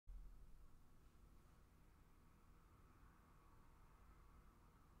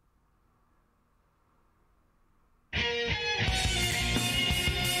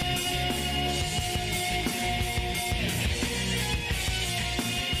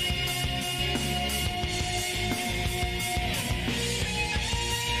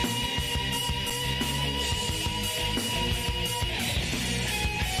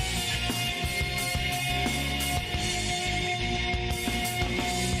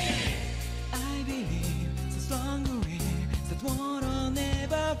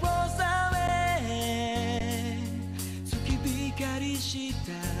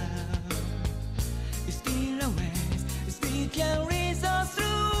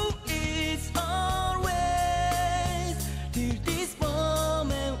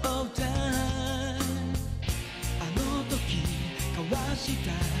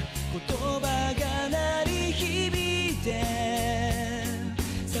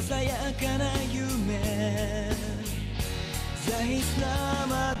さやかな夢 There is no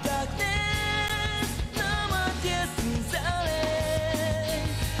more darkness, no more tears in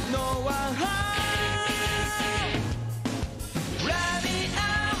silence, no one home. Let me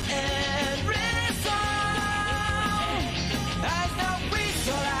out and breathe on. I know we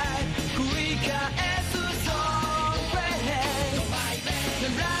so right, 繰り返す song phrase.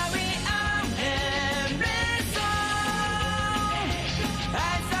 Let me out and breathe on.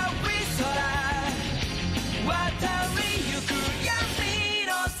 I know we so right, 渡りゆく闇の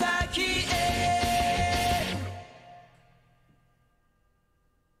先へ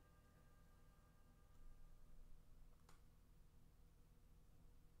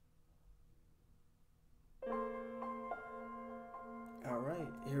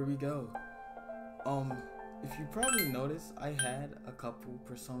Alright, here we go. If you probably noticed, I had a couple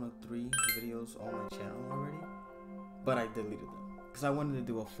Persona 3 videos on my channel already, but I deleted them because I wanted to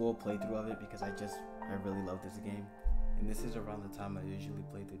do a full playthrough of it because I really love this game, and this is around the time I usually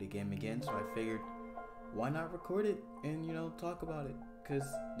play through the game again, so I figured why not record it and, you know, talk about it, because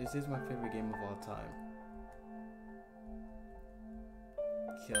this is my favorite game of all time.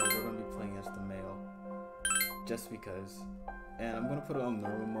 So we're going to be playing as the male, just because, and I'm going to put it on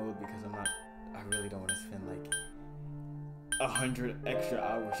normal mode because I really don't want to spend like 100 extra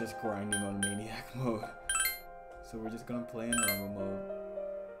hours just grinding on Maniac mode. So we're just gonna play in normal mode,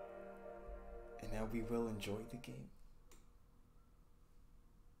 and now we will enjoy the game.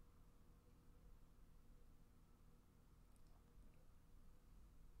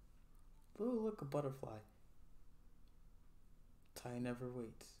 Oh, look, a butterfly. Time never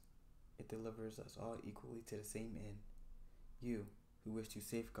waits. It delivers us all equally to the same end. You, who wish to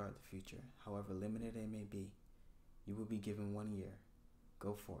safeguard the future, however limited it may be, you will be given 1 year.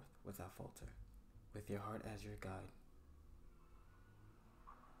 Go forth without falter, with your heart as your guide.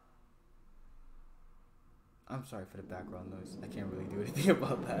 I'm sorry for the background noise. I can't really do anything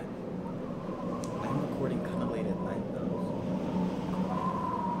about that. I'm recording kind of late at night though, so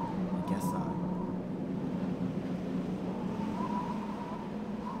I guess I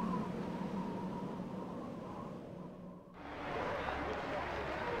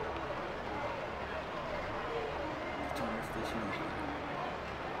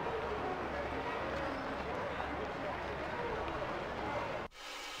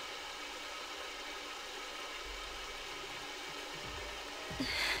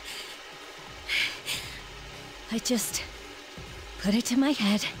just put it to my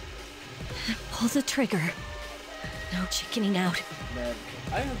head, pull the trigger. No chickening out. Man,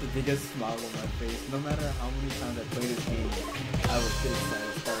 I have the biggest smile on my face. No matter how many times I play this game, I was get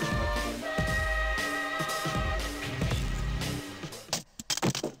excited starting up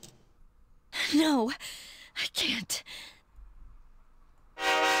again. No, I can't.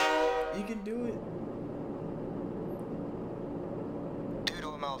 You can do it. Due to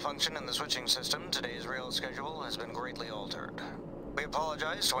a malfunction in the switching system, today's rail schedule has been greatly altered. We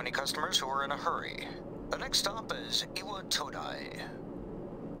apologize to any customers who are in a hurry. The next stop is Iwa Todai.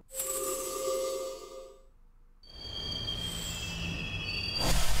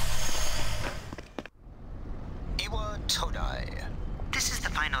 Iwa Todai. This is the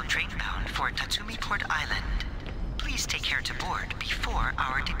final train bound for Tatsumi Port Island. Please take care to board before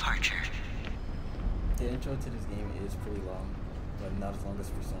our departure. The intro to this game is pretty long, but not as long as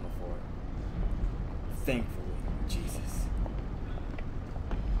Persona 4. Thankfully, Jesus.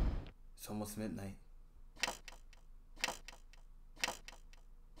 It's almost midnight.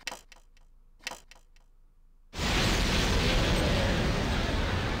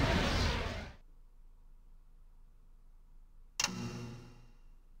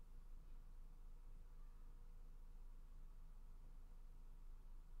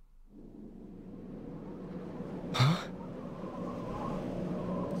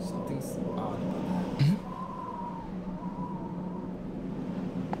 Something's odd about that.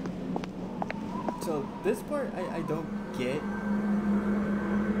 So this part I don't get.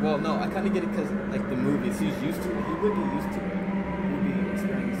 Well, no, I kind of get it because like the movies, he's used to it. He would be used to it. He would be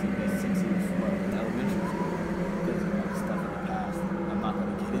experiencing this since he was in elementary school because of all the stuff in the past. I'm not going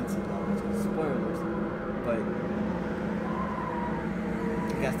to get into that much because spoilers, but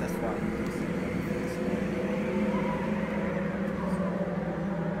I guess that's why he was.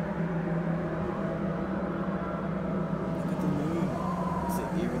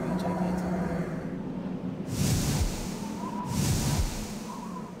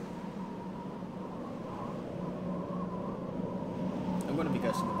 I'm going to be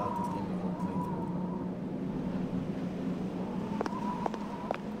gushing about this game the whole playthrough.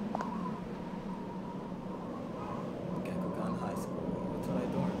 Gakugan High School. What's what I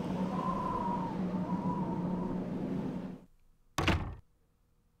doing?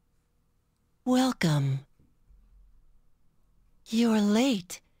 welcome. You're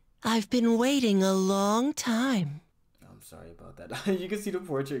late. I've been waiting a long time. I'm sorry about that. You can see the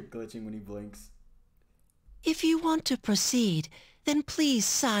portrait glitching when he blinks. If you want to proceed, then please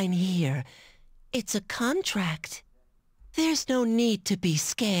sign here. It's a contract. There's no need to be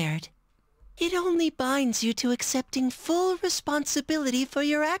scared. It only binds you to accepting full responsibility for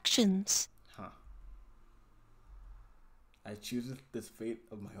your actions. Huh. I choose this fate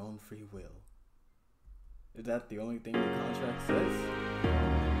of my own free will. Is that the only thing the contract says?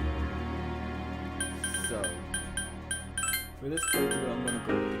 So, for this playthrough, I'm gonna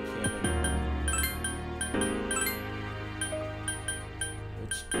go with the canon,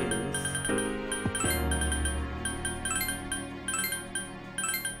 which is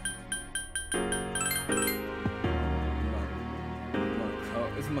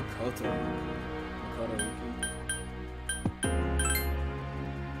it's Makoto. Makoto Yuki.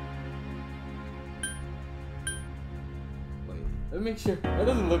 Wait, let me make sure. That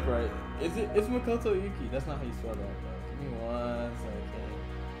doesn't look right. Is it? It's Makoto Yuki. That's not how you spell that, though. Give me 1 second.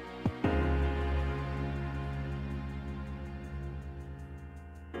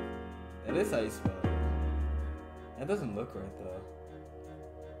 That is how you spell it. That doesn't look right, though.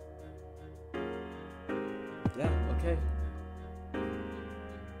 Yeah. Okay.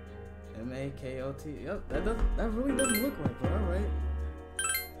 Makot. Yep, that really doesn't look right, but alright.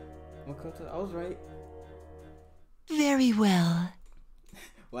 Makoto, I was right. Very well.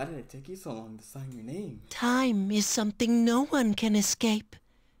 Why did it take you so long to sign your name? Time is something no one can escape.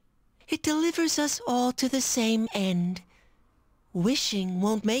 It delivers us all to the same end. Wishing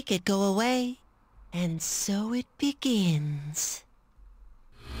won't make it go away. And so it begins.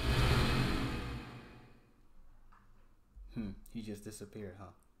 He just disappeared,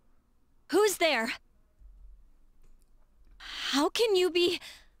 huh? Who's there? How can you be...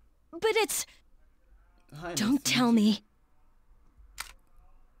 But it's... Hi, Don't tell me.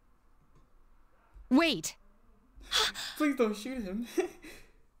 Wait. Please don't shoot him.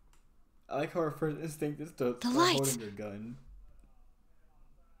 I like how our first instinct is to start lights. holding your gun.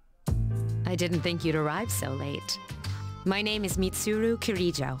 I didn't think you'd arrive so late. My name is Mitsuru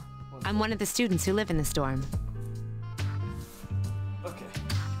Kirijo. I'm one of the students who live in this dorm. Okay.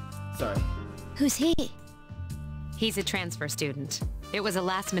 Sorry. Who's he? He's a transfer student. It was a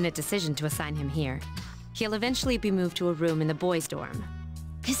last-minute decision to assign him here. He'll eventually be moved to a room in the boys' dorm.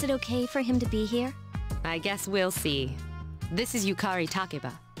 Is it okay for him to be here? I guess we'll see. This is Yukari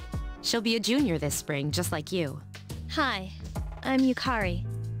Takeba. She'll be a junior this spring, just like you. Hi, I'm Yukari.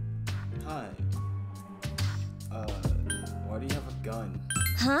 Hi. Why do you have a gun?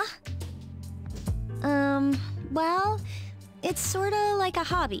 Huh? Well, it's sorta like a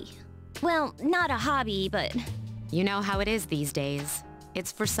hobby. Well, not a hobby, but... You know how it is these days.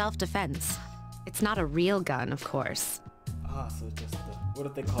 It's for self-defense. It's not a real gun, of course. Ah, so just what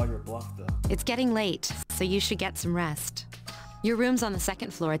if they call your bluff, though? It's getting late, so you should get some rest. Your room's on the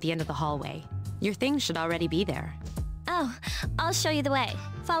second floor at the end of the hallway. Your things should already be there. Oh, I'll show you the way.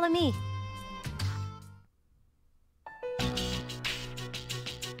 Follow me.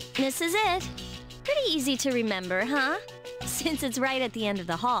 This is it. Pretty easy to remember, huh? Since it's right at the end of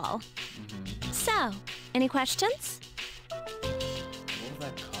the hall. So, any questions? What was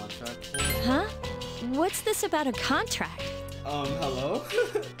that contract for? Huh? What's this about a contract? Hello?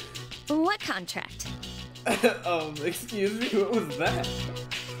 What contract? Excuse me, what was that?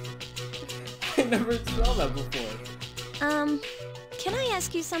 I never saw that before. Can I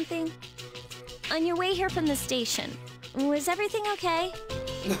ask you something? On your way here from the station, was everything okay?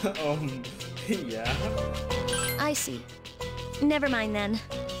 Yeah. I see. Never mind then.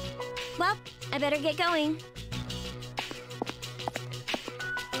 Well, I better get going.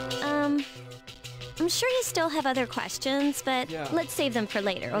 I'm sure you still have other questions, but Yeah. let's save them for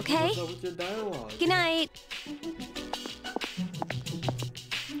later, okay? What's up with your dialogue? Good night.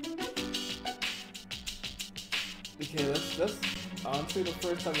 Okay, that's honestly the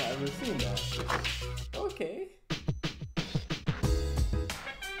first time I've ever seen that. Okay.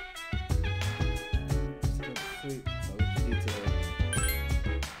 Sweet. So we can get to it.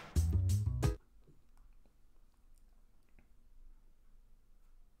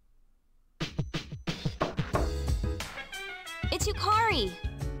 It's Yukari.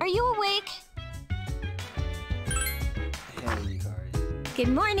 Are you awake? Hey, Yukari. Good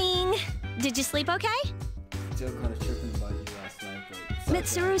morning. Did you sleep okay? Still kind of tripping about you last night, but...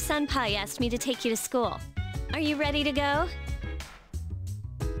 Mitsuru Senpai asked me to take you to school. Are you ready to go?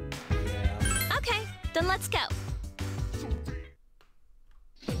 Yeah. Okay, then let's go.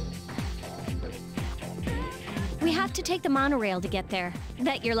 We have have to take the monorail to get there.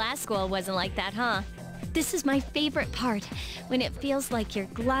 Bet your last school wasn't like that, huh? This is my favorite part, when it feels like you're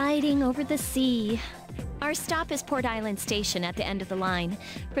gliding over the sea. Our stop is Port Island Station at the end of the line.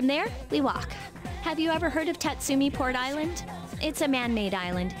 From there, we walk. Have you ever heard of Tatsumi Port Island? It's a man-made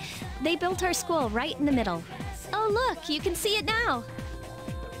island. They built our school right in the middle. Oh look, you can see it now.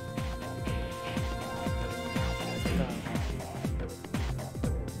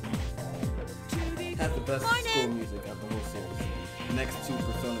 Had the best school music of the whole series. Next to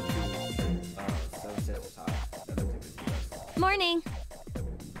Persona 2, Seven Sisters High. That music is the best. Morning.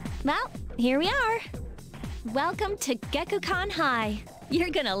 Well, here we are. Welcome to Gekukan High.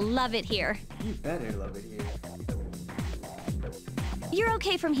 You're gonna love it here. You better love it here. You're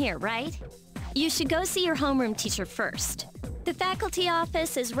okay from here, right? You should go see your homeroom teacher first. The faculty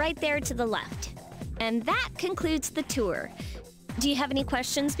office is right there to the left. And that concludes the tour. Do you have any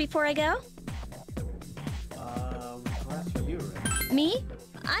questions before I go? What class are you in? Me?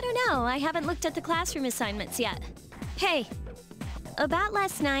 I don't know. I haven't looked at the classroom assignments yet. Hey, about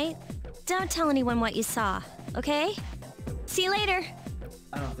last night, don't tell anyone what you saw, okay? See you later.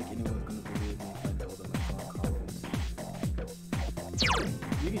 I don't think anyone's gonna believe me if I told them I saw coffins.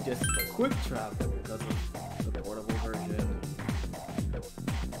 You can just quick travel because of the portable version.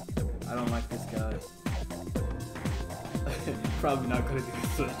 I don't like this guy. Probably not gonna do the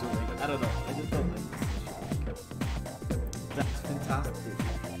social link. I don't know. I just don't like this social link. That's fantastic.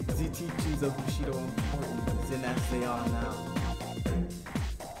 The teachings of Bushido are important, then as they are now.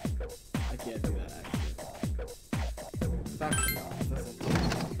 I can't do that actually. Back to you.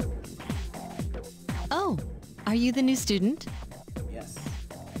 Oh, are you the new student? Yes.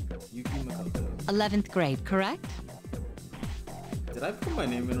 Yuki Makoto. 11th grade, correct? Did I put my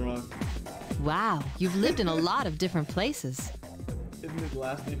name in wrong? Wow, you've lived in a lot of different places. Isn't his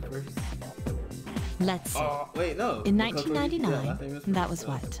last name first? Let's see. Oh, wait, no. In Makoto, 1999, last name is that first,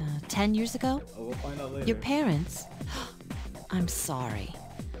 was yes. what, 10 years ago? Oh, we'll find out later. Your parents? I'm sorry.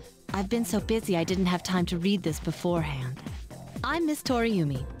 I've been so busy I didn't have time to read this beforehand. I'm Miss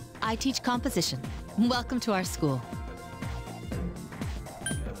Toriumi. I teach composition. Welcome to our school.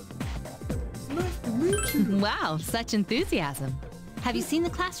 It's nice to meet you. Wow, such enthusiasm. Have you seen the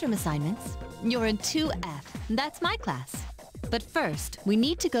classroom assignments? You're in 2F. That's my class. But first, we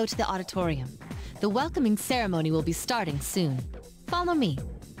need to go to the auditorium. The welcoming ceremony will be starting soon. Follow me.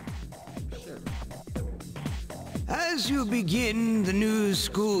 Sure. As you begin the new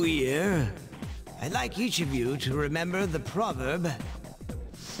school year, I'd like each of you to remember the proverb,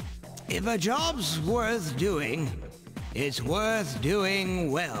 if a job's worth doing, it's worth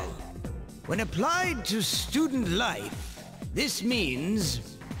doing well. When applied to student life, this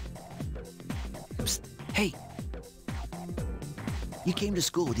means... Psst, hey! You came to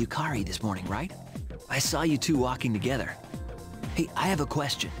school with Yukari this morning, right? I saw you two walking together. Hey, I have a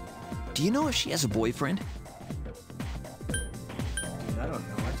question. Do you know if she has a boyfriend? Dude, I don't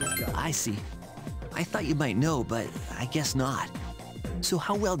know. I just got... I see. I thought you might know, but I guess not. So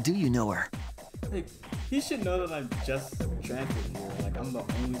how well do you know her? Like, he should know that I'm just transferred here. Like, I'm the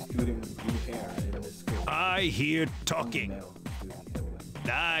only student with blue hair in this school. I hear Only talking. male student.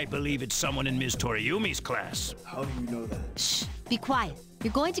 I believe it's someone in Ms. Toriumi's class. How do you know that? Shh, be quiet.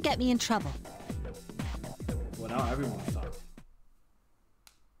 You're going to get me in trouble. Well, now everyone's talking.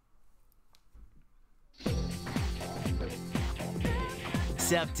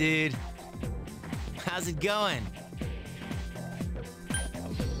 What's up, dude? How's it going?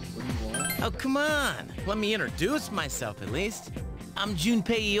 What do you want? Oh, come on. Let me introduce myself, at least. I'm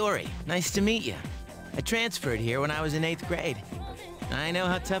Junpei Iori. Nice to meet you. I transferred here when I was in 8th grade. I know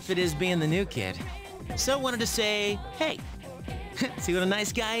how tough it is being the new kid. So wanted to say, hey, see what a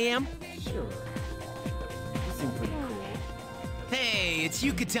nice guy I am? Sure. You seem pretty cool. Hey, it's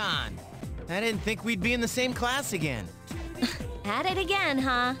Yucatan. I didn't think we'd be in the same class again. At it again,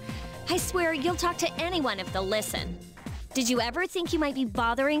 huh? I swear you'll talk to anyone if they'll listen. Did you ever think you might be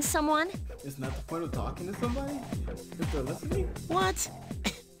bothering someone? Isn't that the point of talking to somebody? If they're listening? What?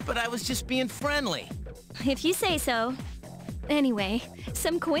 But I was just being friendly. If you say so. Anyway,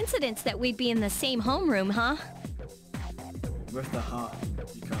 some coincidence that we'd be in the same homeroom, huh? Where's the huh,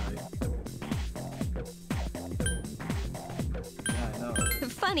 Yukari? Yeah, I know.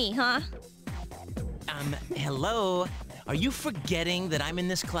 Funny, huh? Hello? Are you forgetting that I'm in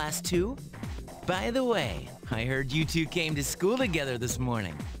this class too? By the way, I heard you two came to school together this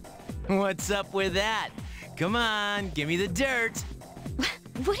morning. What's up with that? Come on, give me the dirt.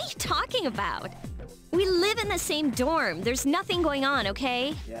 What are you talking about? We live in the same dorm. There's nothing going on,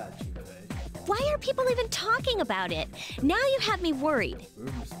 okay? Yeah, Junpei. Why are people even talking about it? Now you have me worried.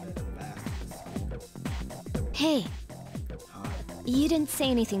 Rumors spread fast in school. Hey, You didn't say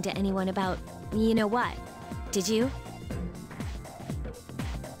anything to anyone about, you know what, did you?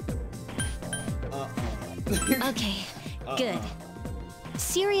 Okay, good.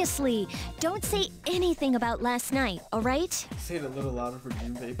 Seriously, don't say anything about last night, alright? Say it a little louder for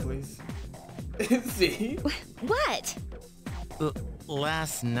Junpei, please. See? What?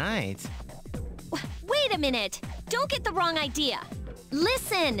 Last night? Wait a minute! Don't get the wrong idea!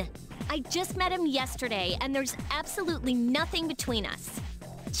 Listen! I just met him yesterday, and there's absolutely nothing between us.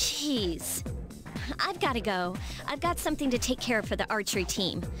 Jeez. I've gotta go. I've got something to take care of for the archery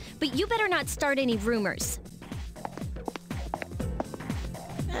team. But you better not start any rumors.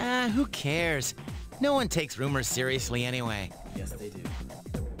 Who cares? No one takes rumors seriously anyway. Yes, they do.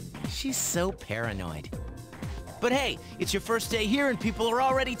 She's so paranoid. But hey, it's your first day here and people are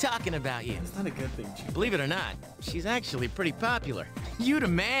already talking about you. It's not a good thing, Junpei. Believe it or not, she's actually pretty popular. You the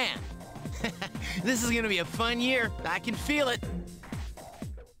man! This is gonna be a fun year. I can feel it.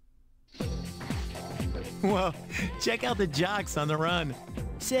 Whoa, check out the jocks on the run.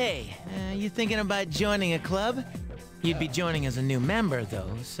 Say, you thinking about joining a club? You'd be joining as a new member, though,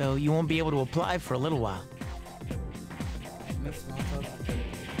 so you won't be able to apply for a little while.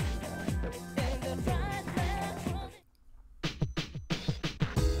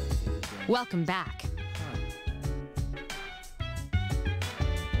 Welcome back.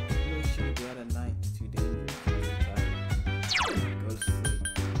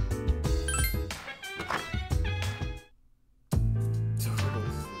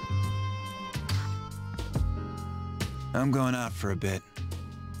 I'm going out for a bit.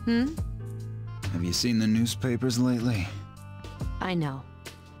 Hmm? Have you seen the newspapers lately? I know.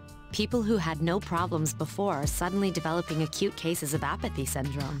 People who had no problems before are suddenly developing acute cases of apathy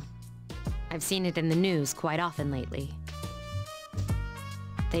syndrome. I've seen it in the news quite often lately.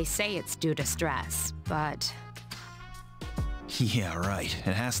 They say it's due to stress, but... Yeah, right.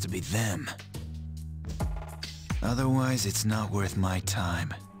 It has to be them. Otherwise, it's not worth my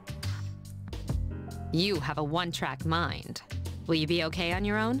time. You have a one-track mind. Will you be okay on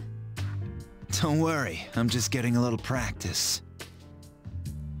your own? Don't worry, I'm just getting a little practice.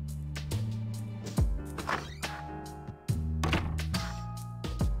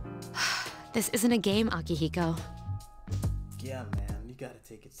 This isn't a game, Akihiko. Yeah, man, you gotta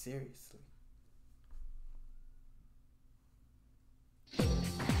take it seriously.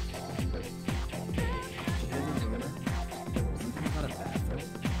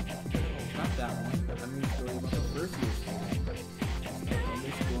 Not that one. I mean, story about the first year's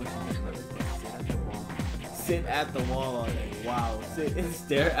sit at the wall all day. Wow. Sit and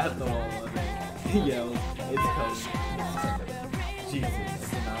stare at the wall all day. Yo, it's coming. Jesus, I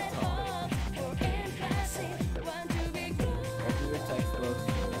cannot talk. Open your textbooks.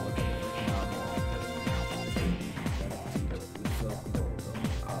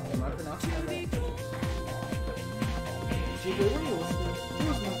 Am I pronouncing that right? Chico, were you listening? He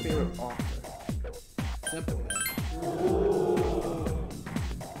was my favorite author. Simple, man.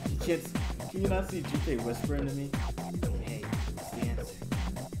 Can you not see GK whispering to me? Hey, what's the answer?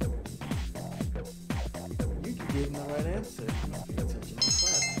 You gave him the right answer. You must pay attention in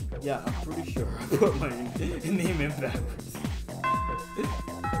class. Yeah, I'm pretty sure I put my name in backwards.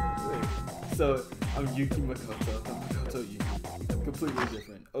 Wait, so I'm Yuki Makoto. I'm Makoto Yuki. Completely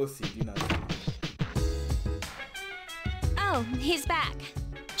different. OC, do not see. Oh, he's back.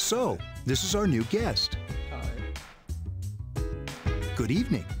 So, this is our new guest. Hi. Good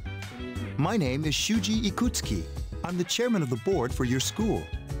evening. My name is Shuji Ikutsuki. I'm the chairman of the board for your school.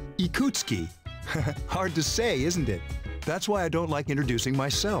 Ikutsuki. Hard to say, isn't it? That's why I don't like introducing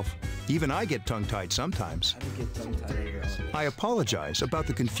myself. Even I get tongue-tied sometimes. I get tongue-tied either. I apologize about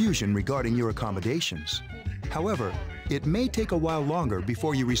the confusion regarding your accommodations. However, it may take a while longer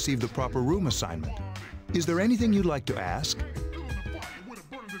before you receive the proper room assignment. Is there anything you'd like to ask?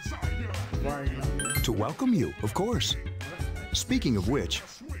 To welcome you, of course. Speaking of which,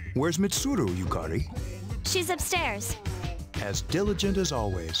 where's Mitsuru, Yukari? She's upstairs. As diligent as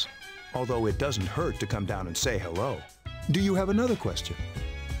always. Although it doesn't hurt to come down and say hello. Do you have another question?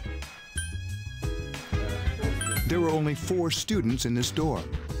 There are only 4 students in this dorm.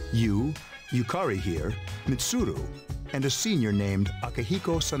 You, Yukari here, Mitsuru, and a senior named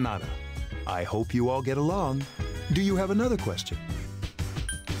Akihiko Sanada. I hope you all get along. Do you have another question?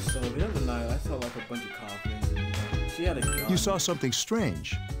 So the other night, I saw like a bunch of coffins and she had a gun. You saw something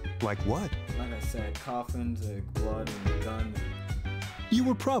strange. Like what? Like I said, coffins, blood, and a gun. You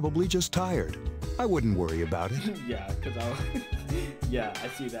were probably just tired. I wouldn't worry about it. Yeah, because yeah, I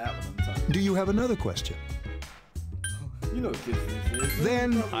see that when I'm tired. Do you have another question? You know what kids these days.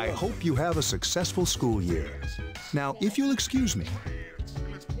 Then I hope you have a successful school year. Now, if you'll excuse me,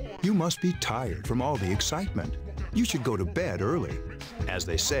 you must be tired from all the excitement. You should go to bed early. As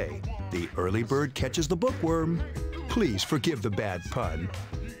they say, the early bird catches the bookworm. Please forgive the bad pun.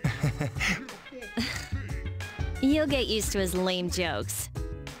 You'll get used to his lame jokes.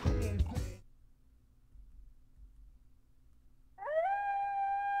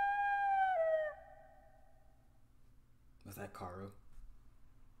 Was that Karu?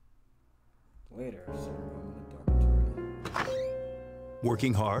 Waiter, sir, I'm in the dormitory.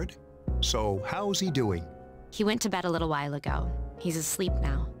 Working hard? So, how's he doing? He went to bed a little while ago. He's asleep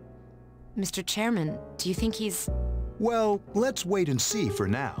now. Mr. Chairman, do you think he's... Well, let's wait and see for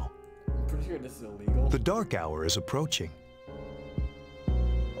now. I'm pretty sure this is illegal. The dark hour is approaching.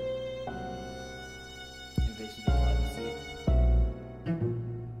 Invasion of privacy.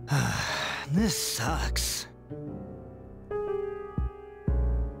 This sucks.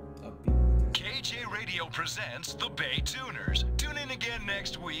 KJ Radio presents the Bay Tuners. Tune in again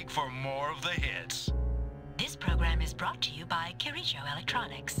next week for more of the hits. This program is brought to you by Kirijo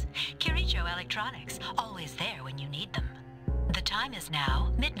Electronics. Kirijo Electronics, always there when you need them. The time is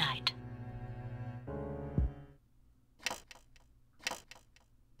now midnight.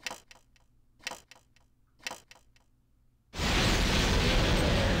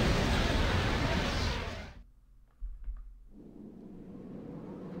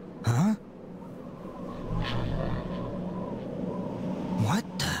 Huh? What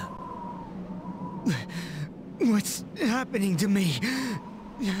the? What's happening to me?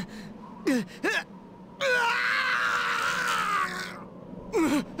 The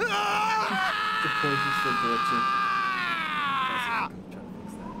poison's still glitching. I'm trying to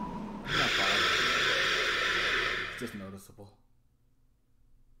fix that. I'm not bothered. It's just noticeable.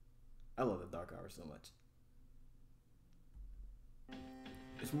 I love the Dark Hour so much.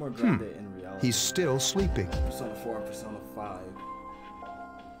 It's more grounded in reality. He's still sleeping. Persona 4 and Persona 5.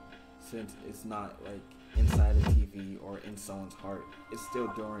 Since it's not like inside a TV or in someone's heart, it's still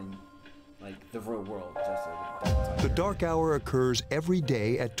during like the real world. Just The dark hour occurs every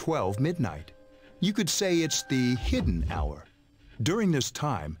day at 12 midnight. You could say it's the hidden hour. During this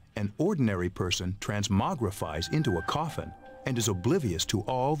time, an ordinary person transmogrifies into a coffin and is oblivious to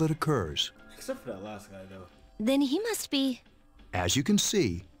all that occurs. Except for that last guy, though. Then he must be... As you can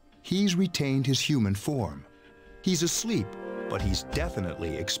see, he's retained his human form. He's asleep, but he's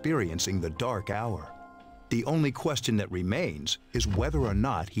definitely experiencing the dark hour. The only question that remains is whether or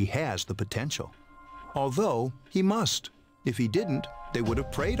not he has the potential. Although, he must. If he didn't, they would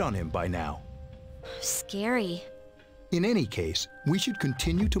have preyed on him by now. Scary. In any case, we should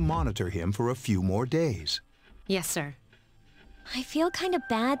continue to monitor him for a few more days. Yes, sir. I feel kind of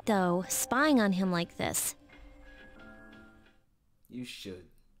bad, though, spying on him like this. You should.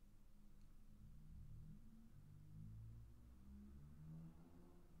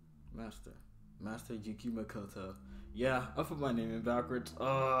 Master Yuki Makoto. Yeah, I put my name in backwards.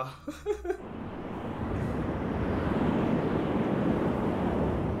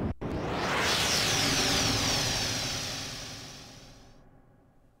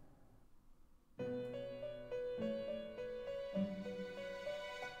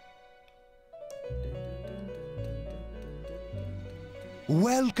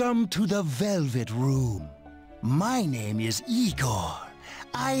 Welcome to the Velvet Room. My name is Igor.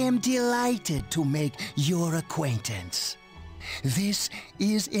 I am delighted to make your acquaintance. This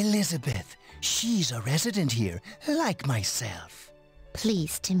is Elizabeth. She's a resident here, like myself.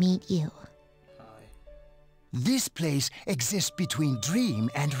 Pleased to meet you. This place exists between dream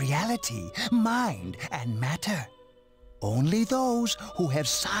and reality, mind and matter. Only those who have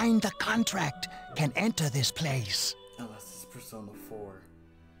signed the contract can enter this place. Unless it's Persona 4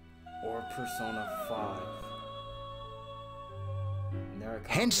 or Persona 5.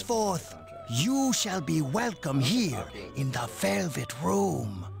 Henceforth, you shall be welcome here in the Velvet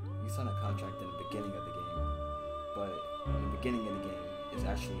Room. You sign a contract in the beginning of the game, but in the beginning of the game, it's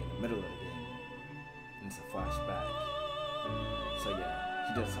actually in the middle of the game, and it's a flashback. So yeah,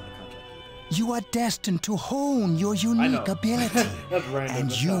 he does sign a contract. You are destined to hone your unique ability,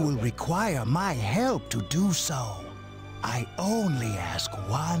 and you will require my help to do so. I only ask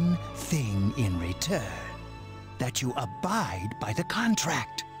one thing in return. That you abide by the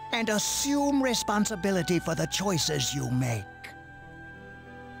contract and assume responsibility for the choices you make.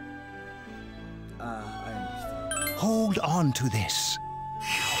 I understand. Hold on to this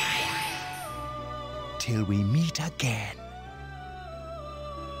till we meet again.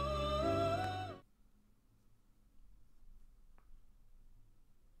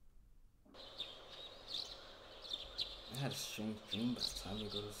 I had a strange dream by the time we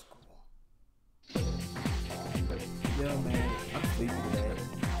go to school. Yo, man, I'm sleepy today.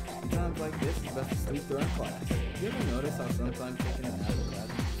 Sometimes like this, it's best to sleep during class. You ever notice how sometimes taking a nap in class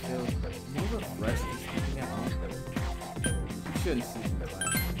feels more refreshed than sleeping at home? You shouldn't sleep in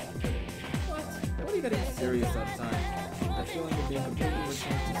class. What? What do you gotta get serious all the time? That feeling of being completely returned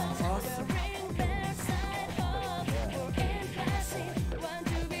is awesome.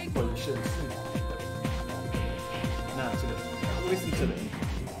 But you shouldn't sleep. Nah, listen to the intro.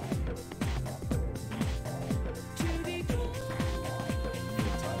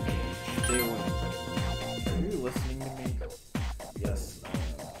 Stay away. Are you listening to me? Yes, I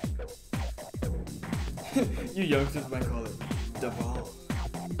am. You youngsters might call it the ball.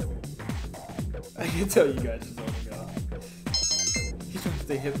 I can tell you guys just zoning out. He's trying to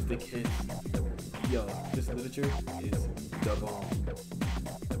stay hip with the kids. Yo, this literature is the ball.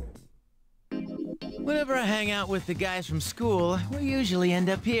 Whenever I hang out with the guys from school, we usually end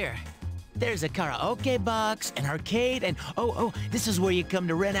up here. There's a karaoke box, an arcade, and oh, this is where you come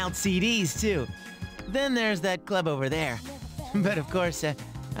to rent out CDs, too. Then there's that club over there. But of course,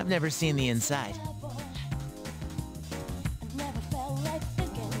 I've never seen the inside.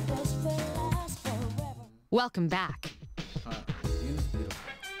 Welcome back.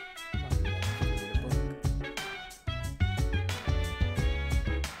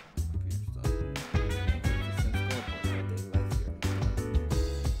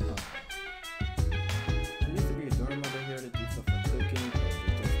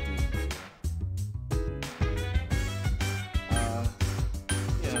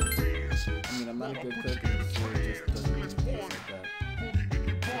 Not a good cook, and so it just doesn't mean things like that.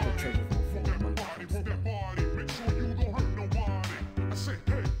 Like a trigger from a film, money comes from.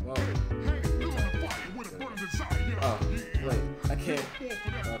 Whoa. Oh, wait, I can't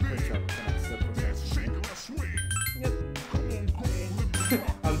push up. Can I still push up? Yep.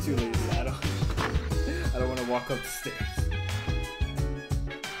 I'm too lazy. I don't want to walk up the stairs.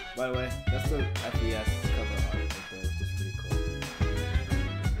 By the way, that's the FES cover art right there, which is pretty cool.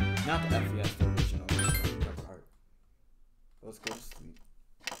 Not the FES, the original cover art. Let's go to sleep.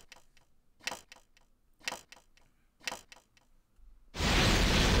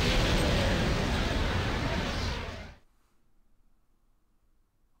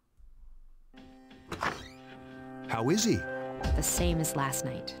 How is he? The same as last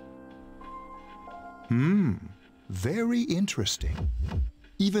night. Very interesting.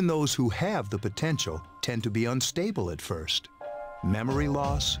 Even those who have the potential tend to be unstable at first. Memory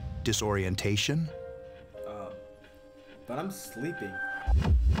loss, disorientation. But I'm sleeping.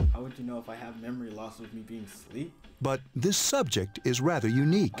 How would you know if I have memory loss with me being asleep? But this subject is rather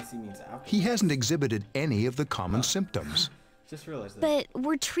unique. He hasn't exhibited any of the common symptoms. Just realized that. But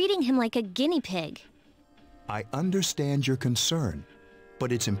we're treating him like a guinea pig. I understand your concern,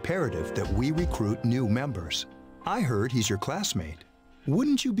 but it's imperative that we recruit new members. I heard he's your classmate.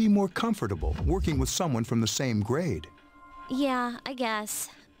 Wouldn't you be more comfortable working with someone from the same grade? Yeah, I guess.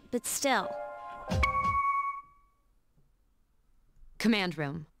 But still. Command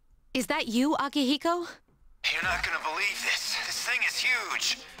room. Is that you, Akihiko? You're not gonna believe this. This thing is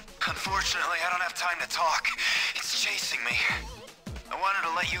huge. Unfortunately, I don't have time to talk. It's chasing me. I wanted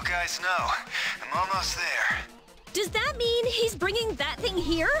to let you guys know. I'm almost there. Does that mean he's bringing that thing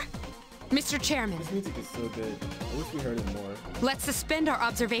here? Mr. Chairman. This music is so good. I wish we heard it more. Let's suspend our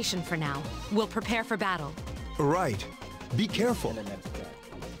observation for now. We'll prepare for battle. Right. Be careful.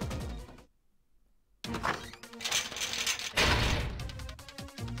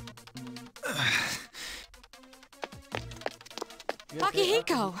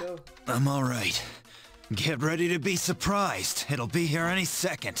 Akihiko! I'm all right. Get ready to be surprised. It'll be here any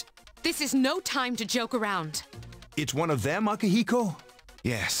second. This is no time to joke around. It's one of them, Akihiko?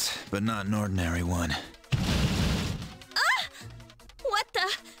 Yes, but not an ordinary one. What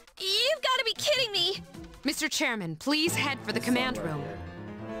the? You've got to be kidding me! Mr. Chairman, please head for the command room.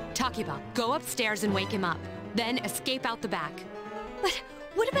 Takiba, go upstairs and wake him up. Then escape out the back. But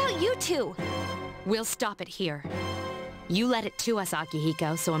what about you two? We'll stop it here. You led it to us,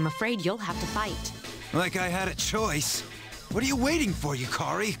 Akihiko, so I'm afraid you'll have to fight. Like I had a choice. What are you waiting for,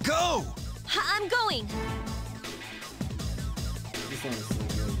 Yukari? Go! I'm going! This one is so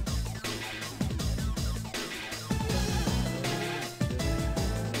good.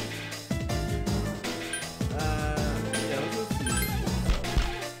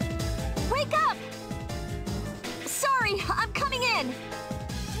 Wake up! Sorry, I'm coming in!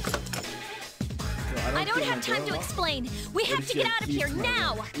 I don't have time to explain. We have to get out of here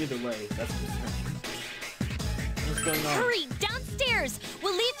now! Either way, that's what's going on. Hurry, downstairs!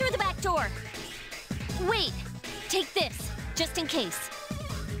 We'll leave through the back door. Wait, take this, just in case.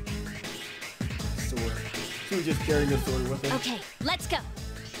 Sword. She was just carrying a sword with her. Okay, let's go.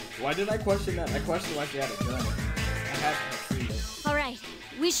 Why did I question that? I questioned why she had a gun. I had to have seen it. All right,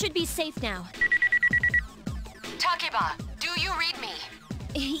 we should be safe now. Takeba, do you read me?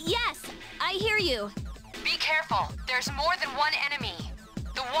 Yes, I hear you. Be careful. There's more than one enemy.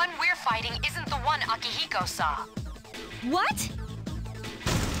 The one we're fighting isn't the one Akihiko saw. What?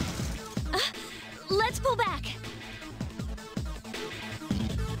 Let's pull back.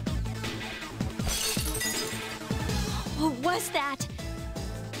 What was that?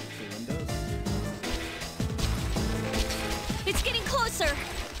 The windows. It's getting closer.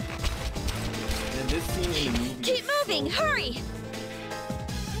 And this scene in the movie. Keep moving, hurry!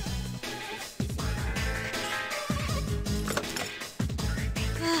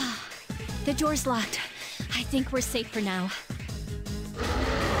 The door's locked. I think we're safe for now.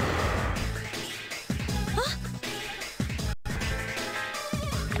 Huh?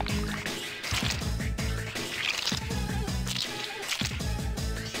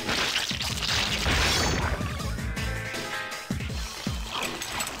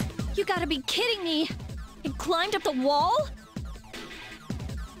 You gotta be kidding me! It climbed up the wall?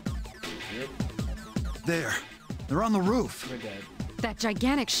 Yep. There. They're on the roof. We're dead. That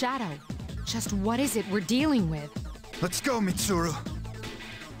gigantic shadow. Just what is it we're dealing with? Let's go, Mitsuru.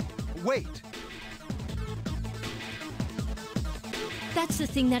 Wait. That's the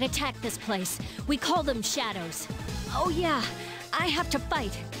thing that attacked this place. We call them shadows. Oh yeah, I have to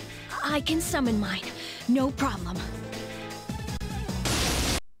fight. I can summon mine. No problem.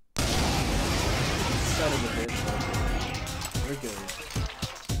 Son of a bitch. We're good.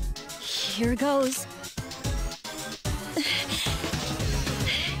 Here goes.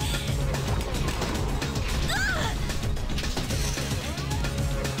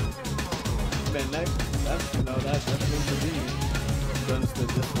 Man, that's really convenient. Guns stood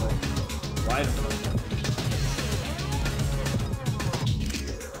this way. Right in front of me.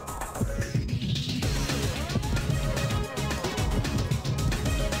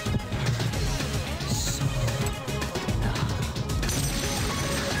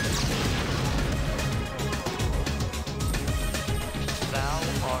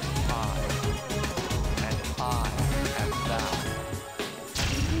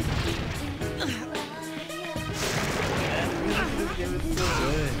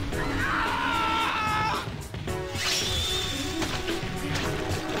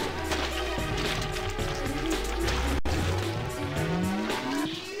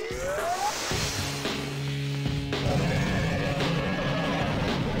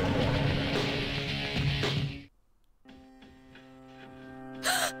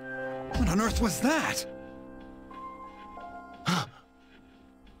 What on earth was that?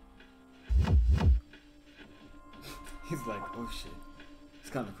 He's like, oh shit. It's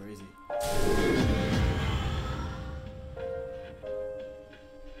kind of crazy.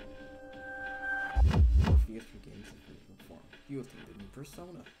 Morpheus regains his physical form. You have the new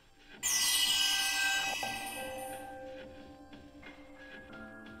persona.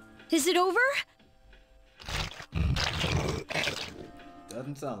 Is it over?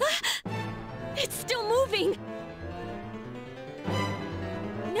 Doesn't sound like it. It's still moving.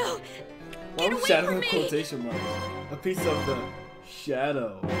 No. Why Get was away shadow from in me. quotation marks? A piece of the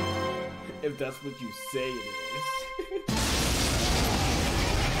shadow. If that's what you say it is.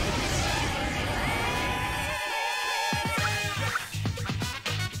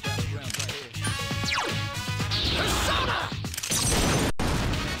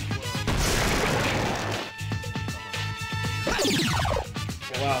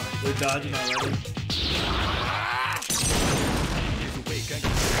 Wow, they're dodging already.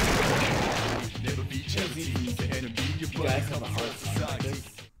 You guys have a hard time like this.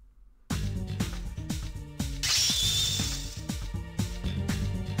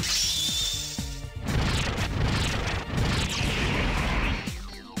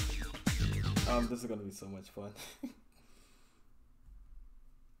 This is gonna be so much fun.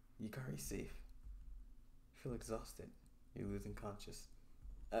 Yukari's safe. You feel exhausted. You're losing conscious.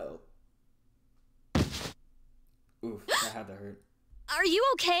 Oh. Oof, that had to hurt. Are you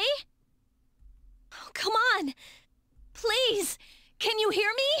okay? Oh, come on. Please. Can you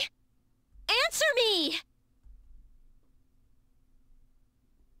hear me? Answer me.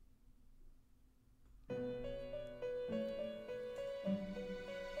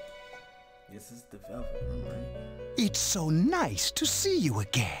 This is the Velvet Room, right? It's so nice to see you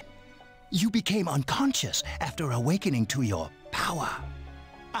again. You became unconscious after awakening to your power.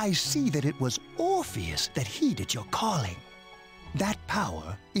 I see that it was Orpheus that heeded your calling. That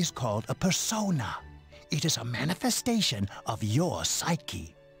power is called a persona. It is a manifestation of your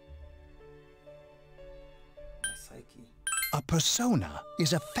psyche. A persona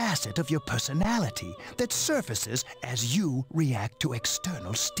is a facet of your personality that surfaces as you react to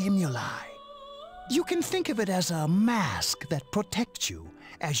external stimuli. You can think of it as a mask that protects you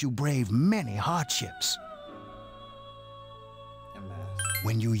as you brave many hardships.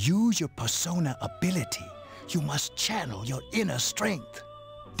 When you use your persona ability, you must channel your inner strength.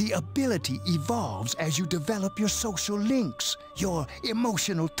 The ability evolves as you develop your social links, your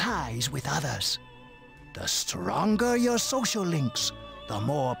emotional ties with others. The stronger your social links, the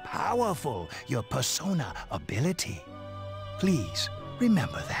more powerful your persona ability. Please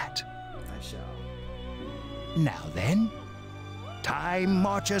remember that. I shall. Now then, time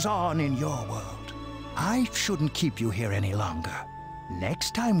marches on in your world. I shouldn't keep you here any longer.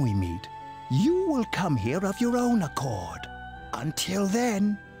 Next time we meet, you will come here of your own accord. Until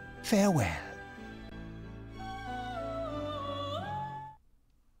then, farewell.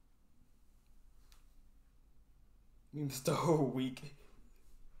 You missed a whole week.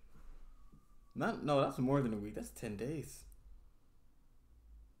 No, that's more than a week. That's 10 days.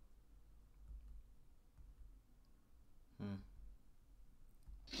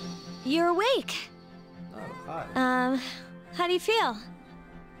 You're awake. Oh, hi. How do you feel?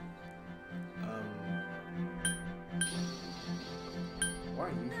 Why are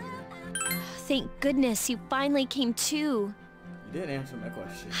you here? Thank goodness you finally came to. You didn't answer my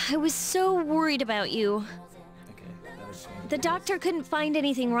question. I was so worried about you. Okay, that explains. The doctor couldn't find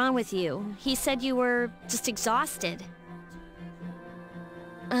anything wrong with you. He said you were just exhausted.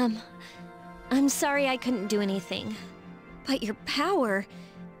 I'm sorry I couldn't do anything. But your power,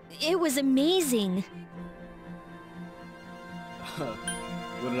 it was amazing.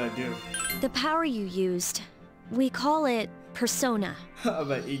 What did I do? The power you used, we call it persona. I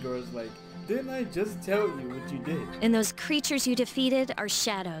bet Igor's like, didn't I just tell you what you did? And those creatures you defeated are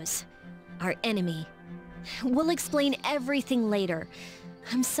shadows, our enemy. We'll explain everything later.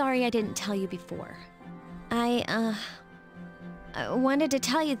 I'm sorry I didn't tell you before. I wanted to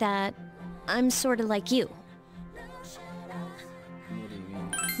tell you that I'm sort of like you.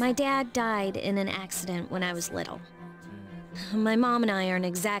 My dad died in an accident when I was little. My mom and I aren't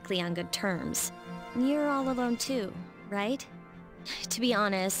exactly on good terms. You're all alone too, right? To be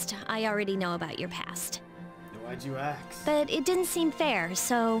honest, I already know about your past. Why'd you ask? But it didn't seem fair,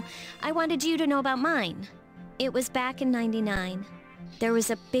 so I wanted you to know about mine. It was back in '99. There was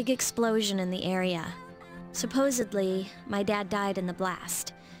a big explosion in the area. Supposedly, my dad died in the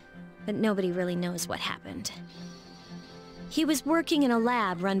blast, but nobody really knows what happened. He was working in a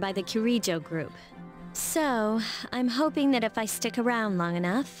lab run by the Kirijo group. So, I'm hoping that if I stick around long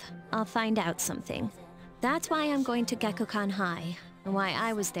enough, I'll find out something. That's why I'm going to Gekkoukan High, and why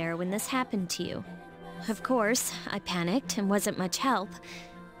I was there when this happened to you. Of course, I panicked and wasn't much help.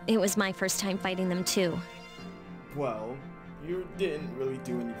 It was my first time fighting them too. Well, you didn't really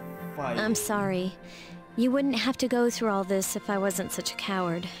do any fighting. I'm sorry. You wouldn't have to go through all this if I wasn't such a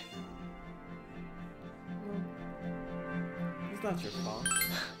coward. It's not your fault.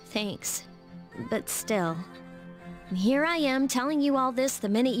 Thanks. But still. Here I am telling you all this the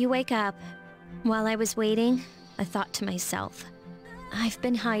minute you wake up. While I was waiting, I thought to myself, I've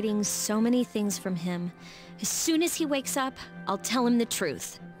been hiding so many things from him. As soon as he wakes up, I'll tell him the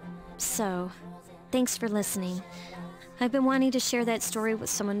truth. So, thanks for listening. I've been wanting to share that story with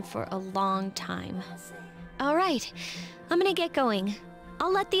someone for a long time. All right, I'm gonna get going.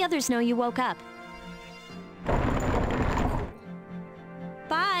 I'll let the others know you woke up.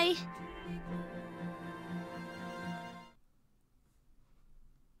 Bye!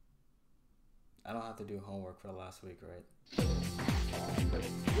 I don't have to do homework for last week, right?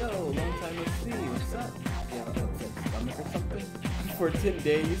 Yo, long time no see. What's up? You have an upset stomach or something? For 10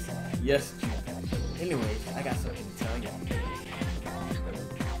 days? Yes, June. Anyways, I got something to tell you.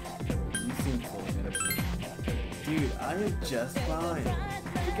 You seem full of energy. Dude, I am just fine.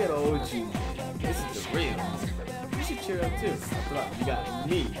 Look at old June. This is the real. You should cheer up too. After all, you got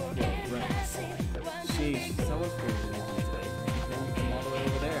me for a friend. Sheesh, someone's pretty energy today. Then you come all the way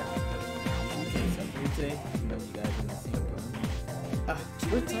over there. Today, you know you guys are in the same room.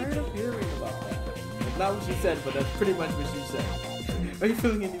 We're tired of hearing about that. That's not what she said, but that's pretty much what she said. Are you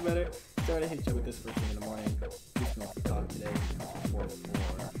feeling any better? Sorry to hit you with this first thing in the morning. Just want to talk today. Before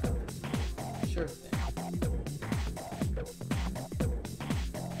hours. Sure thing.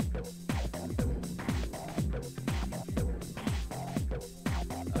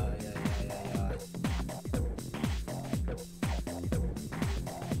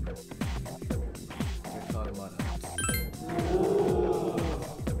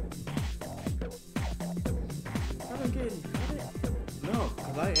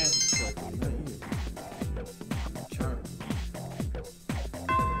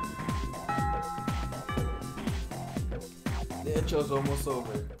 That show's almost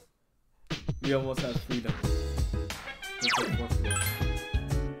over. We almost have freedom. Let's go fourth floor.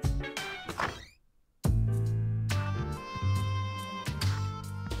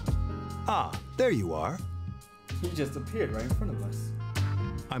 Ah, there you are. You just appeared right in front of us.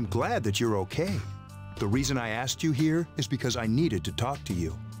 I'm glad that you're okay. The reason I asked you here is because I needed to talk to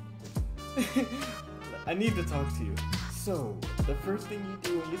you. I need to talk to you. So, the first thing you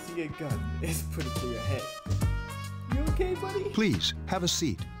do when you see a gun is put it to your head. You okay, buddy? Please, have a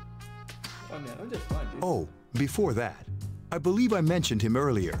seat. Oh man, I'm just fine, dude. Oh, before that, I believe I mentioned him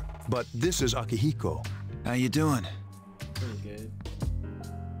earlier, but this is Akihiko. How you doing? Pretty good.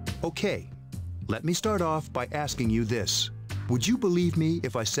 Okay, let me start off by asking you this. Would you believe me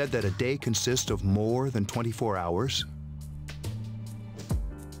if I said that a day consists of more than 24 hours?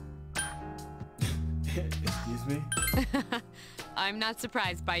 Excuse me? I'm not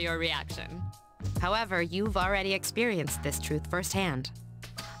surprised by your reaction. However, you've already experienced this truth firsthand.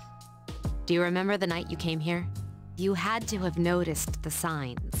 Do you remember the night you came here? You had to have noticed the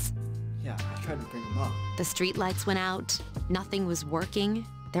signs. Yeah, I tried to bring them up. The streetlights went out, nothing was working,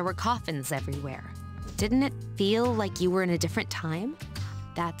 there were coffins everywhere. Didn't it feel like you were in a different time?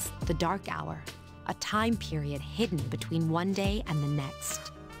 That's the dark hour, a time period hidden between one day and the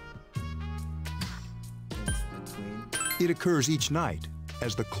next. It occurs each night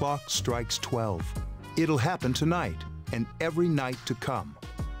as the clock strikes 12. It'll happen tonight and every night to come.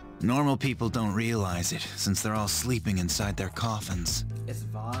 Normal people don't realize it, since they're all sleeping inside their coffins. It's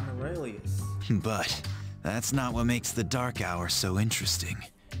Von Aurelius. But that's not what makes the Dark Hour so interesting.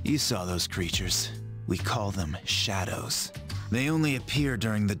 You saw those creatures. We call them shadows. They only appear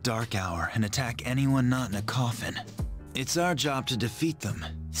during the Dark Hour and attack anyone not in a coffin. It's our job to defeat them.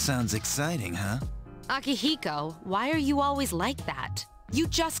 Sounds exciting, huh? Akihiko, why are you always like that? You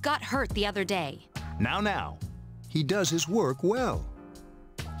just got hurt the other day. Now. He does his work well.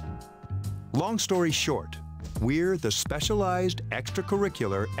 Long story short, we're the Specialized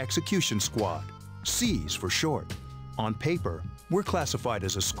Extracurricular Execution Squad, SEAS for short. On paper, we're classified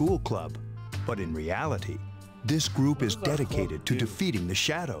as a school club, but in reality, this group is dedicated to defeating the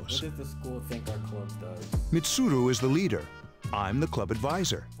shadows. What does the school think our club does? Mitsuru is the leader. I'm the club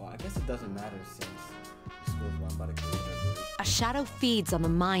advisor. Well, I guess it doesn't matter since the school is run by the Kirijo group. A shadow feeds on the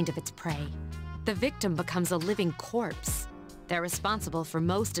mind of its prey. The victim becomes a living corpse. They're responsible for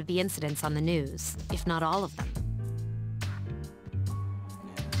most of the incidents on the news, if not all of them.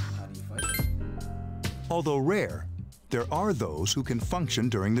 Yeah, how do you fight them? Although rare, there are those who can function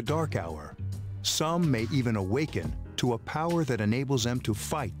during the dark hour. Some may even awaken to a power that enables them to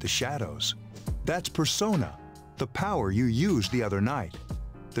fight the shadows. That's Persona, the power you used the other night.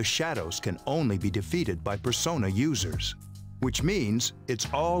 The shadows can only be defeated by Persona users, which means it's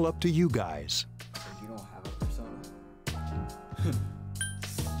all up to you guys. So you don't have a Persona?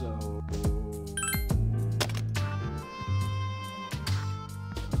 So...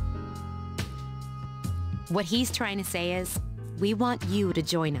 What he's trying to say is, we want you to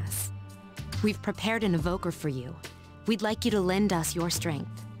join us. We've prepared an evoker for you. We'd like you to lend us your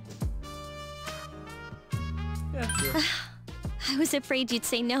strength. Yeah, sure. I was afraid you'd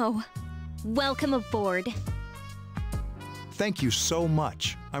say no. Welcome aboard. Thank you so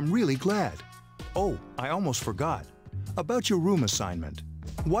much. I'm really glad. Oh, I almost forgot. About your room assignment.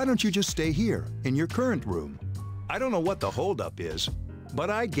 Why don't you just stay here, in your current room? I don't know what the holdup is, but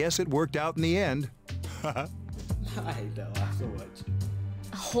I guess it worked out in the end. I hate that laugh so much.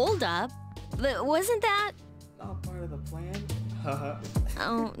 Hold up. Wasn't that... Not part of the plan?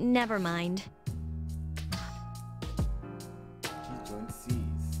 Oh, never mind. You joined C's.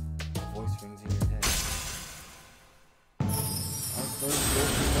 A voice rings in your head. Our third floor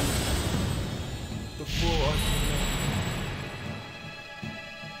the full argument.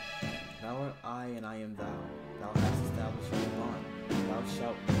 Thou art I and I am thou. Thou hast established your bond. Thou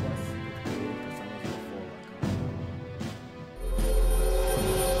shalt bless with created personas before I come.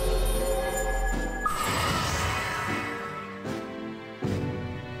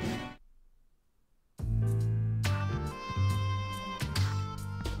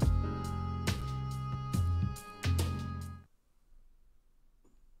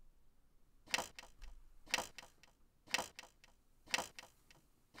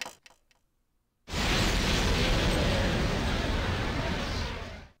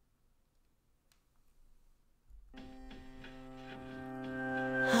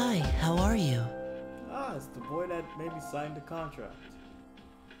 Hi, how are you? Ah, it's the boy that maybe signed the contract.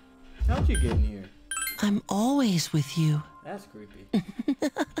 How'd you get in here? I'm always with you. That's creepy.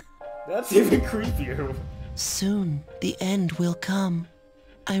 That's even creepier. Soon, the end will come.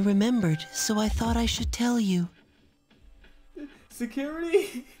 I remembered, so I thought I should tell you.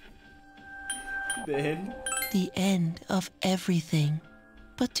 Security? The end? The end of everything.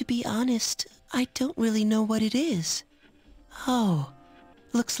 But to be honest, I don't really know what it is. Oh,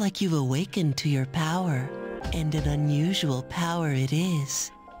 looks like you've awakened to your power. And an unusual power it is.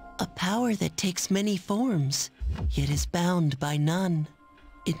 A power that takes many forms, yet is bound by none.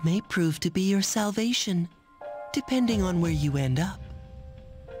 It may prove to be your salvation, depending on where you end up.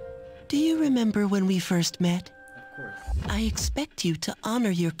 Do you remember when we first met? Of course. I expect you to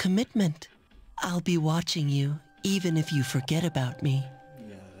honor your commitment. I'll be watching you, even if you forget about me.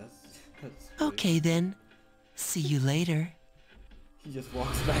 Yeah, that's good. Okay then. See you later. He just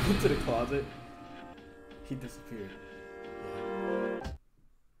walks back into the closet. He disappeared. Yeah.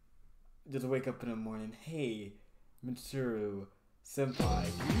 Just wake up in the morning. Hey, Mitsuru Senpai,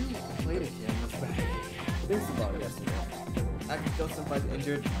 you played a game this back. Thanks about it yesterday. Akihiko Senpai's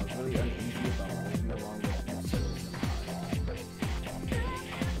injured. I was really uneasy about moving along with Mitsuru Senpai.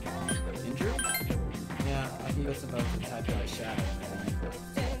 Injured? Yeah, Akihiko Senpai was attacked by a shadow.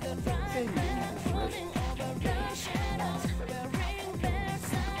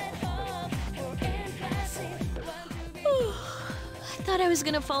 I thought I was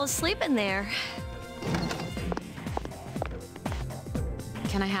gonna fall asleep in there.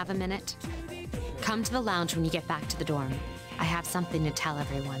 Can I have a minute? Come to the lounge when you get back to the dorm. I have something to tell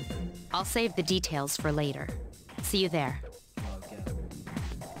everyone. I'll save the details for later. See you there. Okay.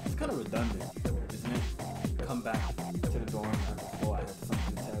 It's kind of redundant, isn't it? Come back to the dorm after school. I have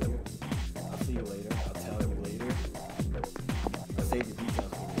something to tell you. I'll see you later. I'll tell you later. I'll save the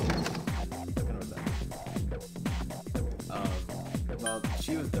details for later. It's kind of redundant. Well,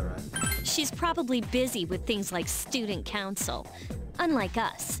 she was there, right? She's probably busy with things like student council, unlike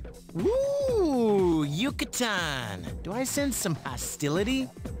us. Ooh, Yucatan. Do I sense some hostility?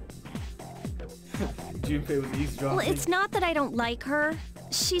 Junpei was eavesdropping. Well, it's not that I don't like her.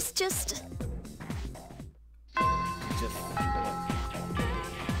 She's just...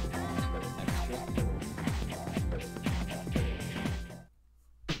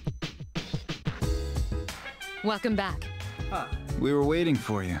 Welcome back. Huh. We were waiting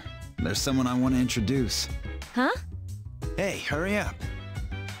for you. There's someone I want to introduce. Huh? Hey, hurry up.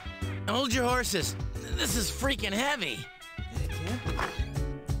 Hold your horses. This is freaking heavy.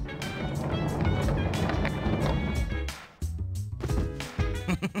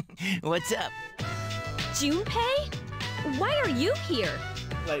 What's up? Junpei? Why are you here?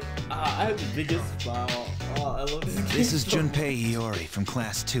 Like, I have the biggest smile. Oh, I love this game. This is Junpei Iori from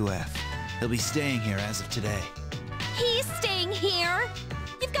Class 2F. He'll be staying here as of today. He's staying here?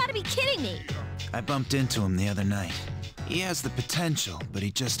 You've got to be kidding me. I bumped into him the other night. He has the potential, but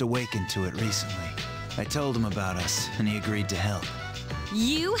he just awakened to it recently. I told him about us, and he agreed to help.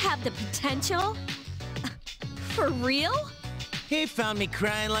 You have the potential? For real? He found me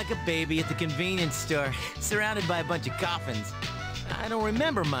crying like a baby at the convenience store, surrounded by a bunch of coffins. I don't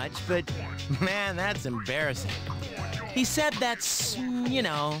remember much, but man, that's embarrassing. He said that's, you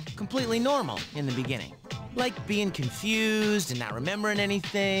know, completely normal in the beginning. Like being confused and not remembering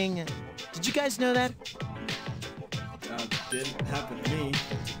anything. Did you guys know that? Didn't happen to me.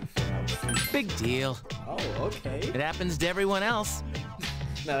 Big deal. Oh, okay. It happens to everyone else.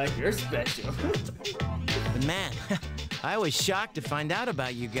 Not like you're special. But man, I was shocked to find out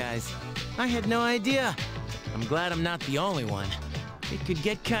about you guys. I had no idea. I'm glad I'm not the only one. It could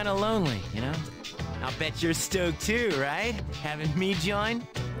get kind of lonely, you know? I'll bet you're stoked too, right? Having me join?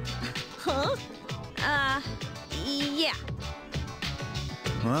 Huh? Yeah.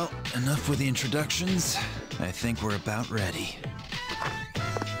 Well, enough with the introductions. I think we're about ready.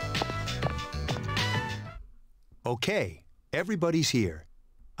 Okay, everybody's here.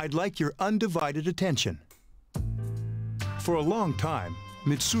 I'd like your undivided attention. For a long time,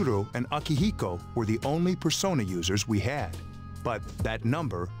 Mitsuru and Akihiko were the only Persona users we had, but that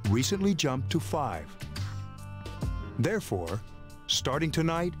number recently jumped to 5. Therefore, starting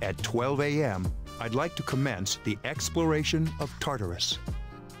tonight at 12 a.m., I'd like to commence the exploration of Tartarus.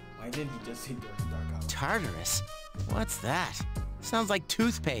 Why didn't he just see Dark Hour? Tartarus? What's that? Sounds like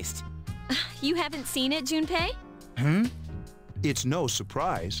toothpaste. You haven't seen it, Junpei? Hmm? It's no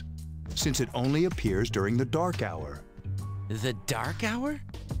surprise, since it only appears during the dark hour. The dark hour?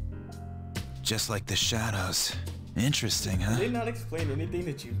 Just like the shadows. Interesting, huh? Did they not explain anything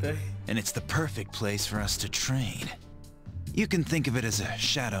to Junpei? And it's the perfect place for us to train. You can think of it as a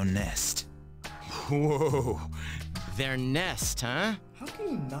shadow nest. Whoa. Their nest, huh? How can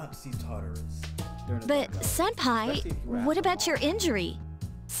you not see Tartarus? But, Senpai, what about your injury?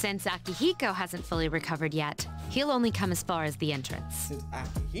 Since Akihiko hasn't fully recovered yet, he'll only come as far as the entrance. Since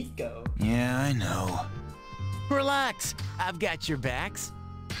Akihiko? Yeah, I know. Relax, I've got your backs.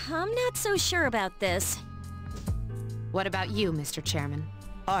 I'm not so sure about this. What about you, Mr. Chairman?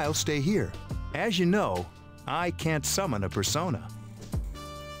 I'll stay here. As you know, I can't summon a persona.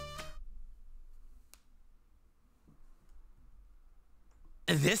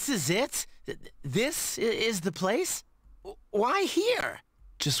 This is it? This is the place? Why here?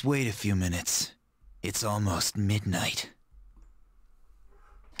 Just wait a few minutes. It's almost midnight.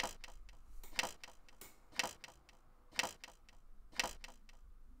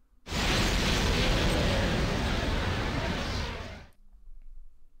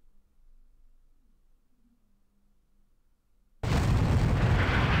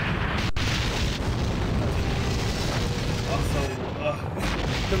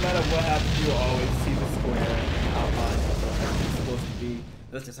 No matter what happens, you'll always see the square outline like it's supposed to be.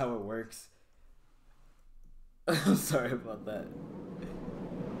 That's just how it works. I'm sorry about that.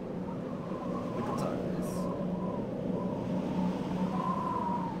 The guitar is.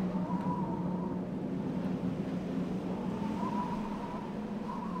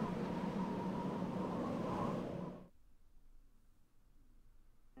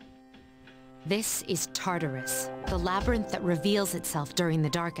 This is Tartarus, the labyrinth that reveals itself during the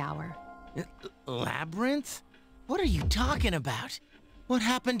dark hour. Labyrinth? What are you talking about? What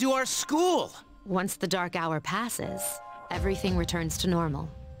happened to our school? Once the dark hour passes, everything returns to normal.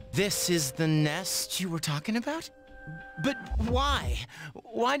 This is the nest you were talking about? But why?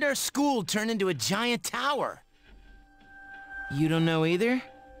 Why'd our school turn into a giant tower? You don't know either?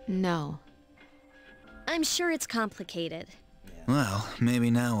 No. I'm sure it's complicated. Well, maybe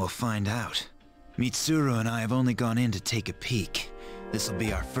now we'll find out. Mitsuru and I have only gone in to take a peek. This'll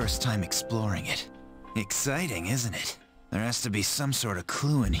be our first time exploring it. Exciting, isn't it? There has to be some sort of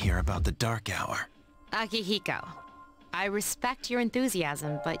clue in here about the Dark Hour. Akihiko, I respect your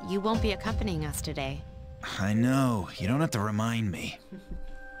enthusiasm, but you won't be accompanying us today. I know. You don't have to remind me.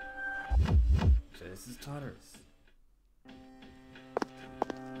 So this is Tartarus.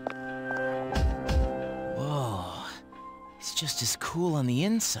 Whoa. It's just as cool on the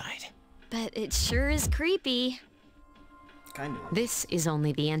inside. But it sure is creepy. Kind of. This is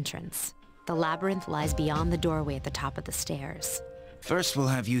only the entrance. The labyrinth lies beyond the doorway at the top of the stairs. First, we'll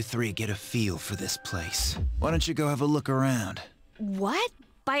have you three get a feel for this place. Why don't you go have a look around? What?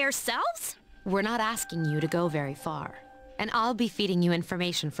 By ourselves? We're not asking you to go very far. And I'll be feeding you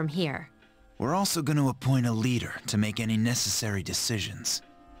information from here. We're also going to appoint a leader to make any necessary decisions.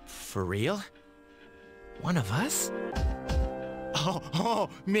 For real? One of us? Oh,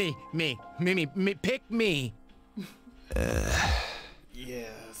 me, pick me. Yeah,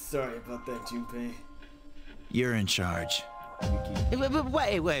 sorry about that, Junpei. You're in charge.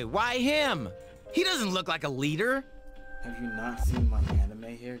 Wait, why him? He doesn't look like a leader. Have you not seen my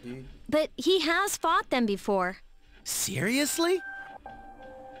anime here, dude? But he has fought them before. Seriously?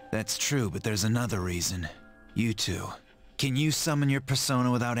 That's true, but there's another reason. You two. Can you summon your persona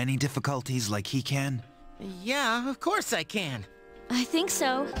without any difficulties like he can? Yeah, of course I can. I think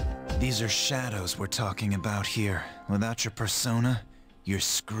so. These are shadows we're talking about here. Without your persona, you're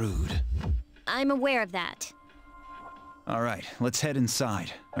screwed. I'm aware of that. All right, let's head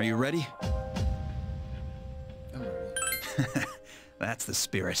inside. Are you ready? I'm ready. That's the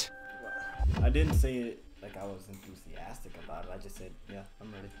spirit. I didn't say it like I was enthusiastic about it. I just said, yeah,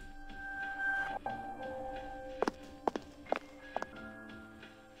 I'm ready.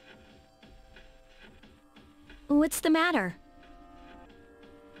 What's the matter?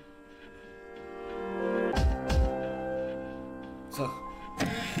 So,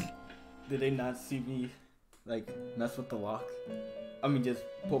 did they not see me, like, mess with the lock? I mean, just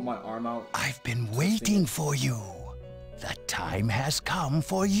put my arm out? I've been waiting for you. The time has come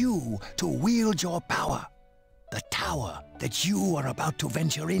for you to wield your power. The tower that you are about to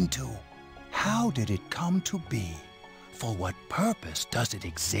venture into. How did it come to be? For what purpose does it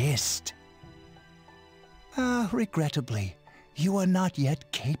exist? Regrettably, you are not yet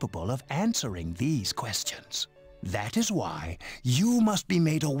capable of answering these questions. That is why you must be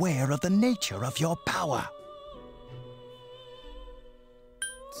made aware of the nature of your power.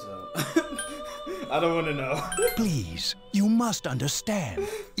 So, I don't want to know. Please, you must understand.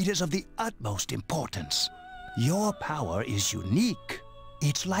 It is of the utmost importance. Your power is unique.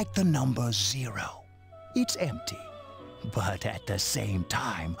 It's like the number 0. It's empty, but at the same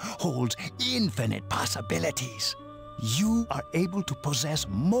time holds infinite possibilities. You are able to possess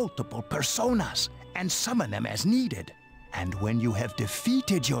multiple personas and summon them as needed. And when you have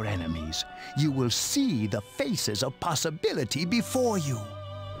defeated your enemies, you will see the faces of possibility before you.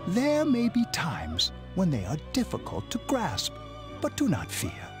 There may be times when they are difficult to grasp, but do not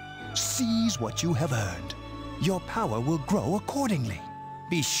fear. Seize what you have earned. your power will grow accordingly.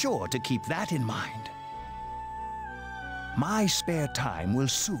 Be sure to keep that in mind. My spare time will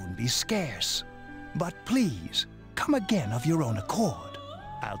soon be scarce. But please, come again of your own accord.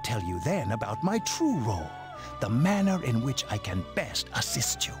 I'll tell you then about my true role, the manner in which I can best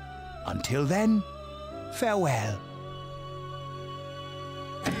assist you. Until then, farewell.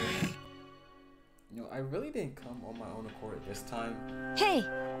 You know, I really didn't come on my own accord this time. Hey,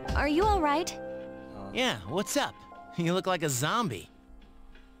 are you all right? Yeah, what's up? You look like a zombie.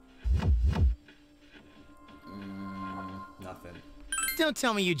 Nothing. Don't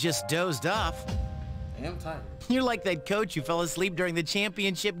tell me you just dozed off. I am tired. You're like that coach who fell asleep during the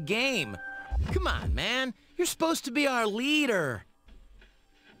championship game. Come on, man. You're supposed to be our leader.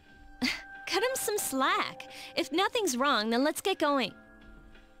 Cut him some slack. If nothing's wrong, then let's get going.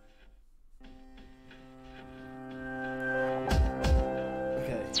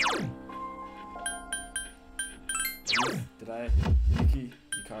 Okay. Did I?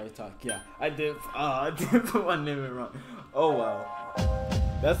 Yukari talk. Yeah, I did. I did put my name in wrong. Oh well.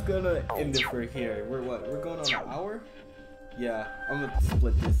 That's gonna end it for here. We're what? We're going on an hour? Yeah, I'm gonna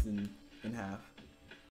split this in half.